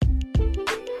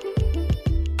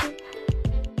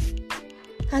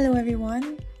Hello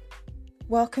everyone,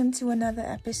 welcome to another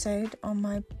episode on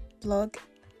my blog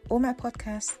or my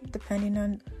podcast, depending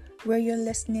on where you're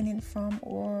listening in from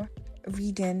or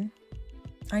reading.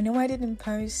 I know I didn't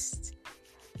post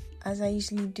as I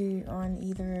usually do on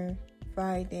either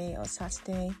Friday or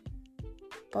Saturday,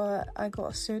 but I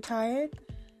got so tired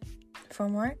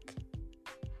from work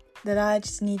that I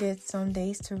just needed some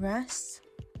days to rest.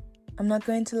 I'm not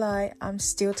going to lie, I'm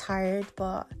still tired,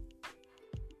 but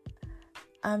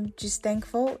I'm just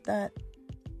thankful that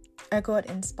I got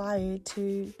inspired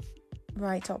to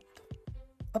write up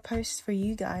a post for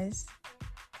you guys.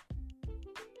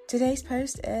 Today's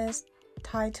post is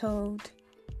titled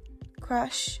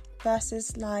Crush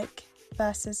versus Like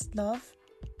versus Love.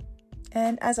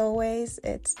 And as always,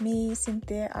 it's me,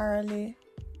 Cynthia Aralu.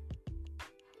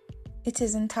 It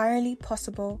is entirely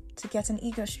possible to get an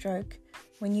ego stroke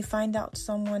when you find out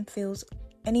someone feels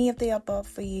any of the above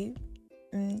for you.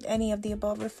 And any of the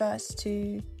above refers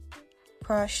to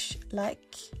crush,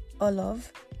 like, or love.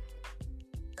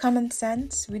 Common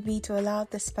sense would be to allow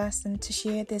this person to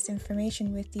share this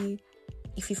information with you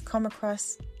if you've come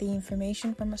across the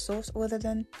information from a source other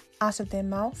than out of their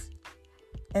mouth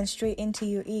and straight into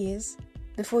your ears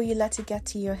before you let it get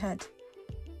to your head.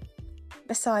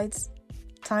 Besides,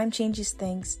 time changes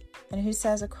things, and who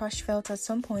says a crush felt at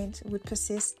some point would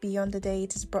persist beyond the day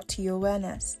it is brought to your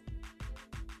awareness?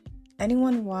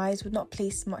 Anyone wise would not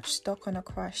place much stock on a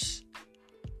crush.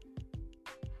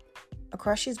 A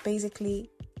crush is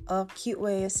basically a cute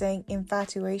way of saying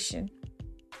infatuation.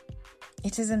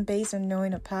 It isn't based on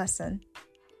knowing a person.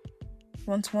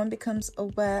 Once one becomes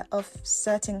aware of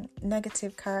certain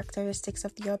negative characteristics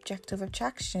of the object of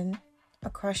attraction, a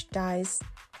crush dies.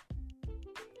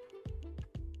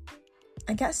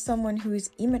 I guess someone who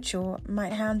is immature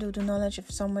might handle the knowledge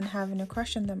of someone having a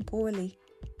crush on them poorly.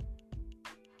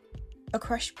 A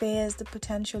crush bears the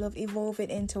potential of evolving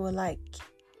into a like.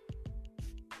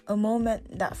 A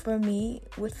moment that for me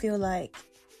would feel like,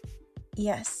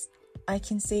 yes, I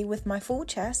can say with my full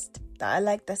chest that I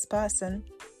like this person.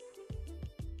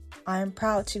 I am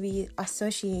proud to be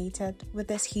associated with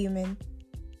this human.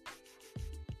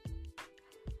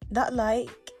 That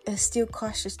like is still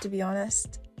cautious, to be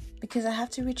honest, because I have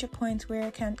to reach a point where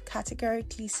I can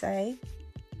categorically say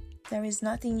there is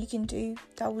nothing you can do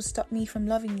that will stop me from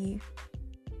loving you.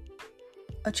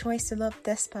 A choice to love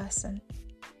this person.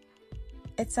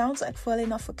 It sounds like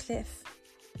falling off a cliff.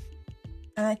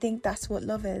 And I think that's what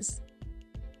love is.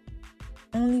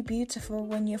 Only beautiful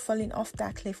when you're falling off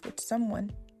that cliff with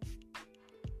someone.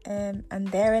 And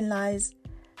therein lies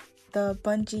the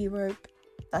bungee rope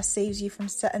that saves you from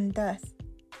certain death.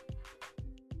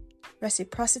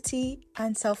 Reciprocity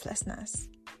and selflessness.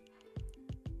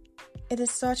 It is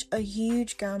such a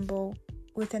huge gamble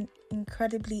with an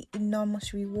incredibly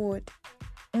enormous reward,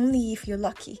 only if you're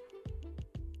lucky.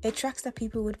 It tracks that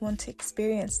people would want to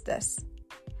experience this.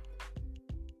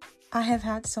 I have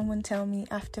had someone tell me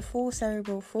after 4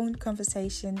 cerebral phone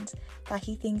conversations that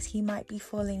he thinks he might be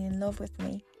falling in love with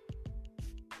me.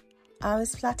 I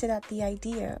was flattered at the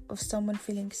idea of someone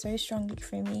feeling so strongly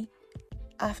for me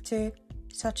after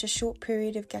such a short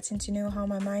period of getting to know how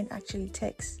my mind actually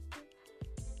ticks.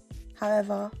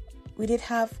 However, we did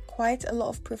have quite a lot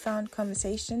of profound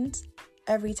conversations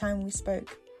every time we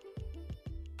spoke.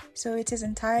 So it is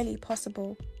entirely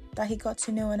possible that he got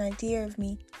to know an idea of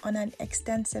me on an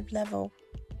extensive level,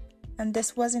 and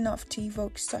this was enough to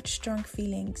evoke such strong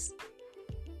feelings.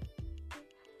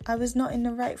 I was not in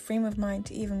the right frame of mind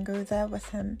to even go there with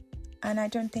him, and I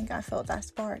don't think I felt that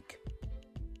spark.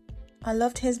 I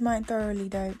loved his mind thoroughly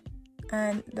though,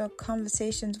 and the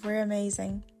conversations were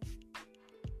amazing.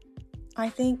 I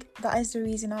think that is the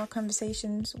reason our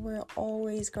conversations were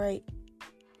always great.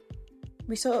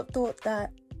 We sort of thought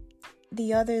that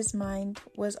the other's mind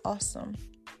was awesome.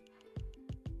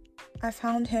 I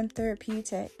found him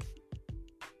therapeutic,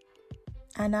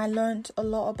 and I learned a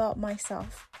lot about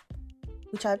myself,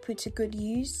 which I put to good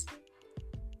use,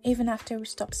 even after we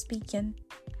stopped speaking,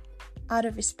 out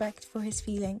of respect for his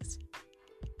feelings.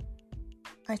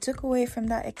 I took away from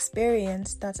that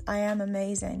experience that I am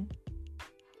amazing,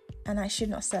 and I should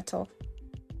not settle.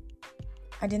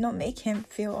 I did not make him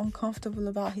feel uncomfortable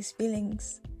about his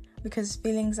feelings, because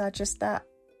feelings are just that,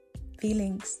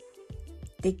 feelings.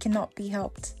 They cannot be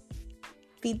helped.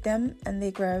 Feed them and they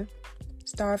grow.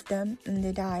 Starve them and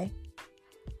they die.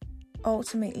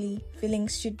 Ultimately,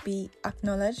 feelings should be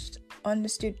acknowledged,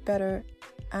 understood better,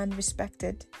 and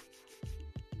respected.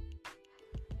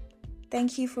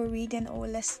 Thank you for reading or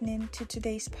listening to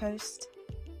today's post.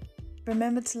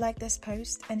 Remember to like this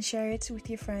post and share it with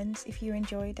your friends if you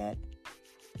enjoyed it.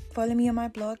 Follow me on my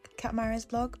blog, Kat Mara's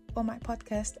blog, or my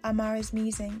podcast, Amara's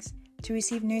Musings, to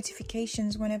receive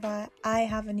notifications whenever I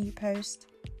have a new post.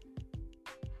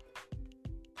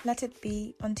 Let it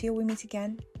be until we meet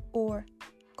again, or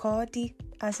Kadi,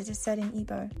 as it is said in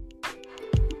Igbo.